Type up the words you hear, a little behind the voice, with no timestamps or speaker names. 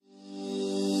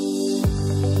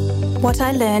What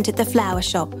I Learned at the Flower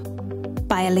Shop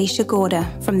by Alicia Gorder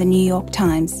from the New York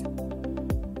Times.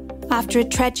 After a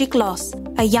tragic loss,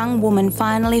 a young woman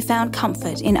finally found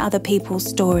comfort in other people's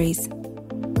stories.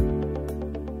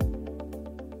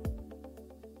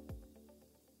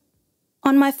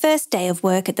 On my first day of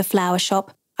work at the flower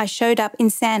shop, I showed up in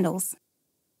sandals.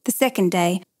 The second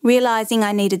day, realising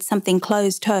I needed something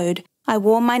closed-toed, I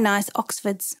wore my nice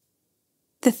Oxfords.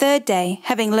 The third day,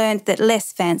 having learned that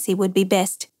less fancy would be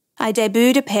best, I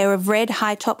debuted a pair of red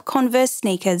high-top Converse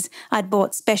sneakers I'd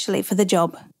bought specially for the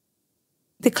job.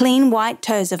 The clean white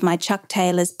toes of my Chuck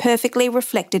Taylors perfectly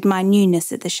reflected my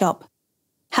newness at the shop.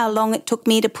 How long it took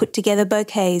me to put together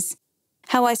bouquets.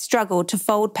 How I struggled to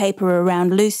fold paper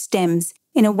around loose stems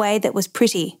in a way that was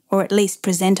pretty, or at least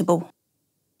presentable.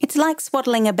 It's like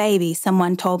swaddling a baby,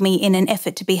 someone told me in an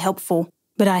effort to be helpful,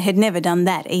 but I had never done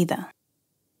that either.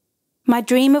 My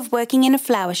dream of working in a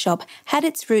flower shop had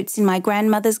its roots in my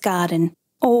grandmother's garden,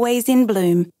 always in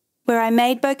bloom, where I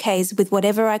made bouquets with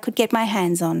whatever I could get my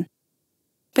hands on.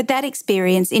 But that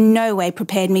experience in no way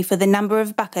prepared me for the number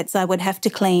of buckets I would have to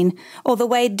clean, or the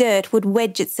way dirt would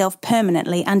wedge itself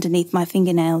permanently underneath my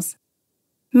fingernails.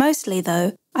 Mostly,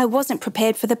 though, I wasn't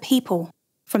prepared for the people,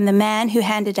 from the man who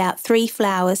handed out 3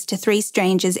 flowers to 3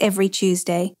 strangers every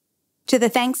Tuesday, to the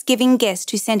Thanksgiving guest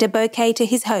who sent a bouquet to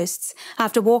his hosts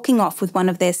after walking off with one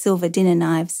of their silver dinner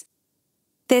knives.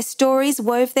 Their stories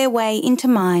wove their way into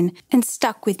mine and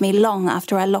stuck with me long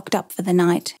after I locked up for the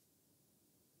night.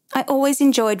 I always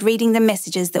enjoyed reading the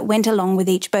messages that went along with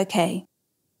each bouquet.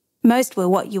 Most were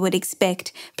what you would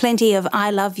expect, plenty of I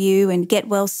love you and get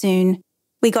well soon.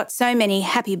 We got so many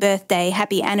happy birthday,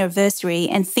 happy anniversary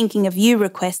and thinking of you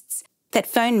requests that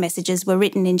phone messages were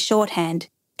written in shorthand,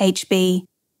 HB,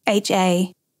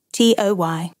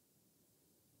 HATOY.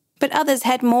 But others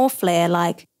had more flair,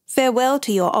 like farewell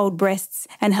to your old breasts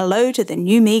and hello to the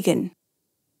new Megan.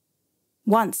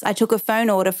 Once I took a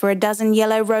phone order for a dozen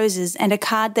yellow roses and a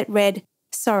card that read,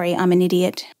 sorry, I'm an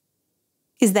idiot.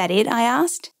 Is that it? I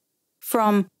asked.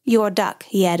 From your duck,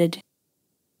 he added.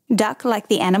 Duck like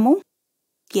the animal?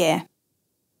 Yeah.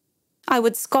 I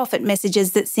would scoff at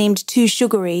messages that seemed too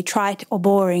sugary, trite or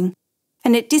boring,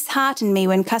 and it disheartened me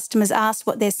when customers asked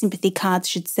what their sympathy cards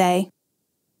should say.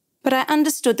 But I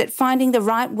understood that finding the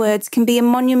right words can be a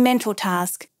monumental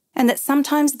task, and that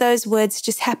sometimes those words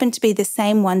just happen to be the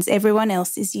same ones everyone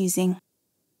else is using.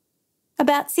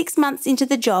 About 6 months into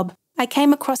the job, I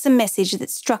came across a message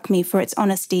that struck me for its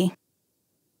honesty.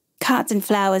 Cards and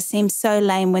flowers seem so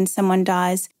lame when someone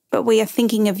dies, but we are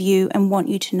thinking of you and want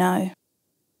you to know.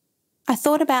 I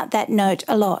thought about that note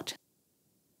a lot.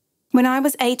 When I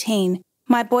was 18,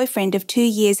 my boyfriend of 2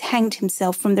 years hanged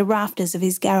himself from the rafters of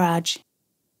his garage.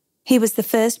 He was the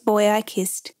first boy I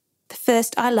kissed, the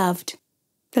first I loved,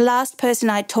 the last person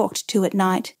I talked to at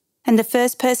night, and the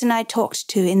first person I talked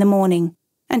to in the morning,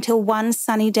 until one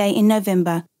sunny day in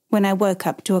November when I woke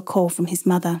up to a call from his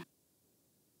mother.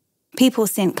 People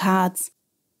sent cards.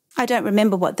 I don't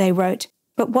remember what they wrote,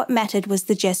 but what mattered was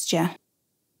the gesture.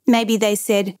 Maybe they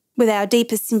said, with our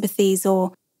deepest sympathies,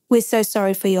 or we're so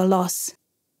sorry for your loss.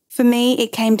 For me,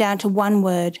 it came down to one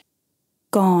word,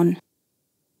 gone.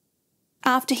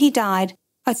 After he died,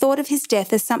 I thought of his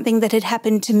death as something that had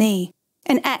happened to me,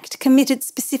 an act committed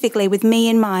specifically with me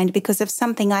in mind because of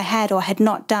something I had or had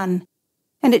not done,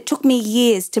 and it took me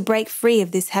years to break free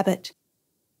of this habit.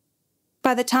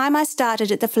 By the time I started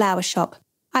at the flower shop,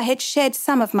 I had shed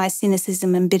some of my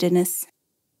cynicism and bitterness.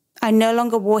 I no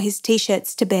longer wore his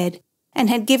t-shirts to bed and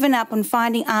had given up on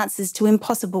finding answers to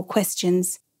impossible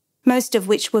questions, most of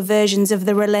which were versions of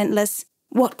the relentless,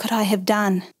 what could I have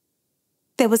done?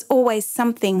 There was always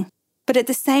something, but at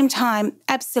the same time,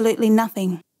 absolutely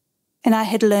nothing, and I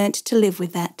had learnt to live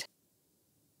with that.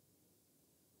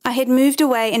 I had moved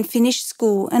away and finished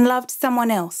school and loved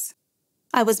someone else.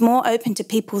 I was more open to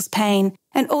people's pain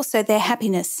and also their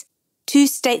happiness, 2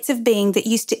 states of being that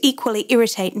used to equally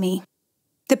irritate me.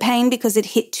 The pain because it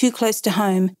hit too close to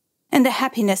home, and the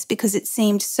happiness because it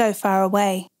seemed so far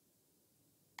away.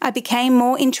 I became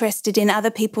more interested in other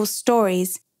people's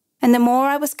stories, and the more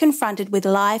I was confronted with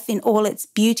life in all its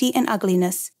beauty and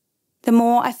ugliness, the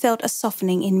more I felt a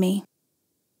softening in me.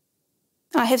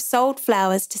 I have sold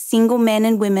flowers to single men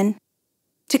and women,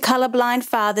 to colourblind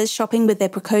fathers shopping with their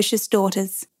precocious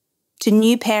daughters, to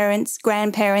new parents,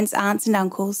 grandparents, aunts and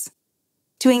uncles,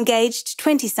 to engaged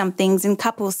 20-somethings and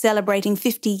couples celebrating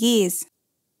 50 years.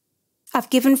 I've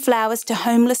given flowers to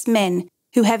homeless men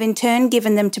who have in turn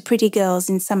given them to pretty girls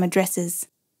in summer dresses.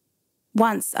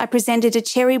 Once I presented a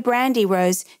cherry brandy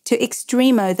rose to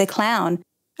Extremo the clown,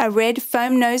 a red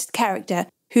foam-nosed character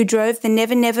who drove the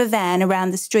Never Never van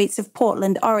around the streets of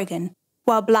Portland, Oregon,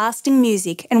 while blasting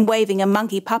music and waving a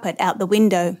monkey puppet out the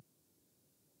window.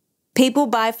 People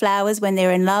buy flowers when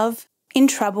they're in love, in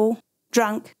trouble,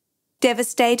 drunk,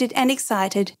 devastated and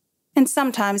excited, and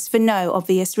sometimes for no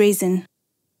obvious reason.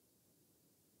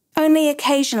 Only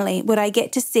occasionally would I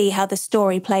get to see how the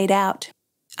story played out.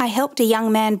 I helped a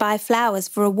young man buy flowers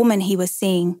for a woman he was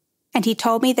seeing, and he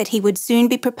told me that he would soon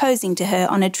be proposing to her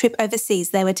on a trip overseas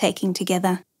they were taking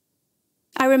together.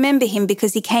 I remember him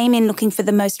because he came in looking for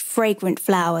the most fragrant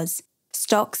flowers,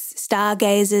 stocks,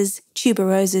 stargazers,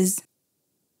 tuberoses.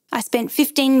 I spent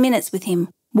 15 minutes with him,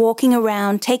 walking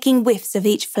around, taking whiffs of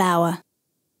each flower.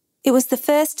 It was the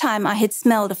first time I had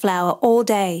smelled a flower all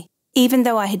day, even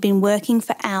though I had been working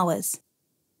for hours.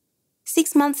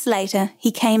 6 months later,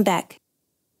 he came back.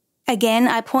 Again,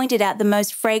 I pointed out the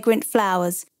most fragrant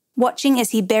flowers, watching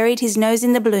as he buried his nose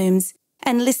in the blooms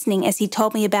and listening as he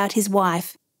told me about his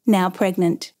wife, now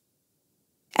pregnant.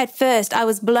 At first, I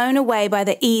was blown away by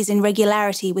the ease and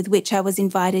regularity with which I was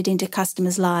invited into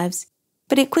customers' lives,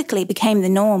 but it quickly became the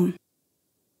norm.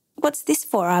 "What's this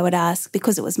for?" I would ask,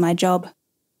 because it was my job.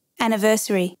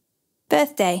 "Anniversary.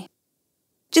 Birthday.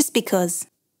 Just because."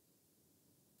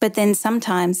 But then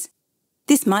sometimes,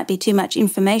 "This might be too much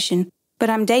information, but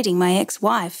I'm dating my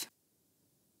ex-wife."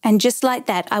 And just like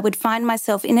that, I would find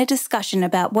myself in a discussion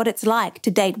about what it's like to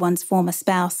date one's former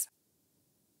spouse.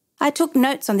 I took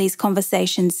notes on these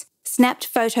conversations, snapped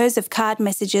photos of card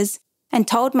messages, and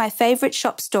told my favourite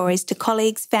shop stories to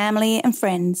colleagues, family and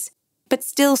friends, but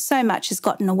still so much has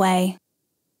gotten away.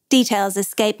 Details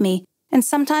escape me, and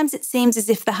sometimes it seems as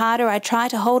if the harder I try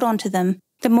to hold on to them,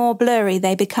 the more blurry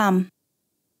they become.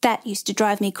 That used to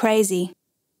drive me crazy.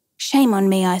 Shame on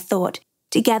me, I thought,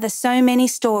 to gather so many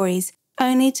stories,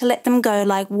 only to let them go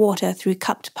like water through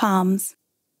cupped palms.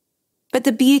 But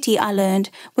the beauty, I learned,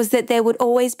 was that there would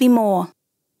always be more,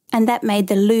 and that made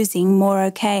the losing more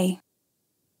okay.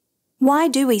 Why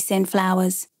do we send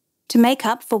flowers? To make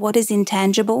up for what is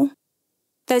intangible?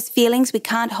 Those feelings we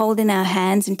can't hold in our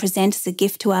hands and present as a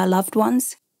gift to our loved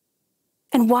ones?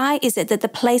 And why is it that the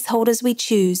placeholders we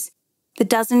choose, the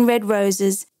dozen red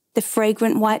roses, the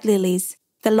fragrant white lilies,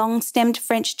 the long-stemmed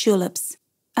French tulips,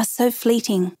 are so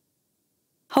fleeting?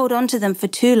 Hold on to them for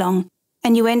too long,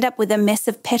 and you end up with a mess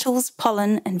of petals,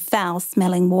 pollen, and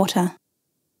foul-smelling water.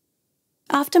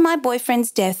 After my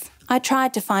boyfriend's death, I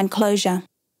tried to find closure.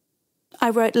 I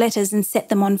wrote letters and set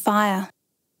them on fire.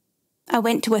 I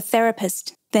went to a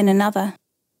therapist, then another.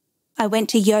 I went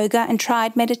to yoga and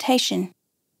tried meditation.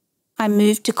 I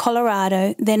moved to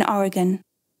Colorado, then Oregon.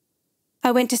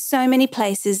 I went to so many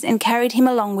places and carried him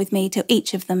along with me to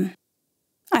each of them.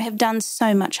 I have done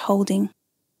so much holding.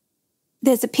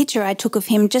 There's a picture I took of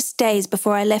him just days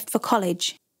before I left for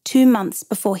college, 2 months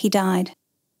before he died.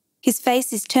 His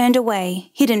face is turned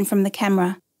away, hidden from the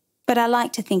camera, but I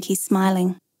like to think he's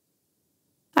smiling.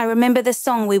 I remember the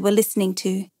song we were listening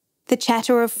to, the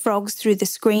chatter of frogs through the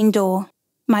screen door,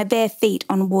 my bare feet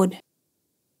on wood.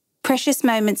 Precious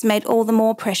moments made all the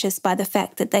more precious by the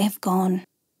fact that they have gone.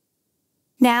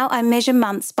 Now I measure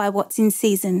months by what's in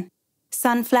season.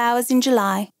 Sunflowers in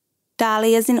July,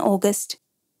 dahlias in August,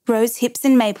 rose hips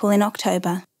and maple in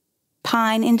October,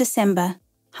 pine in December,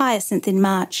 hyacinth in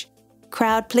March,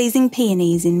 crowd-pleasing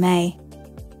peonies in May.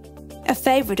 A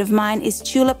favourite of mine is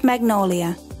tulip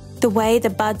magnolia, the way the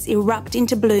buds erupt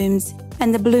into blooms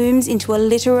and the blooms into a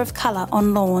litter of colour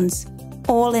on lawns,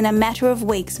 all in a matter of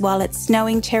weeks while it's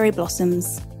snowing cherry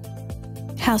blossoms.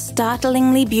 How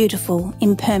startlingly beautiful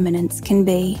impermanence can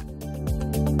be.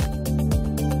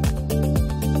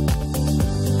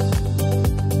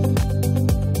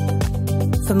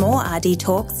 For more RD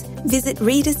Talks, visit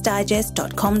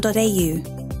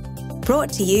readersdigest.com.au.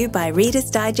 Brought to you by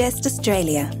Reader's Digest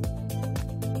Australia.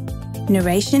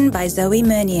 Narration by Zoe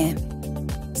Mernier.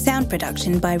 Sound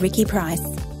production by Ricky Price.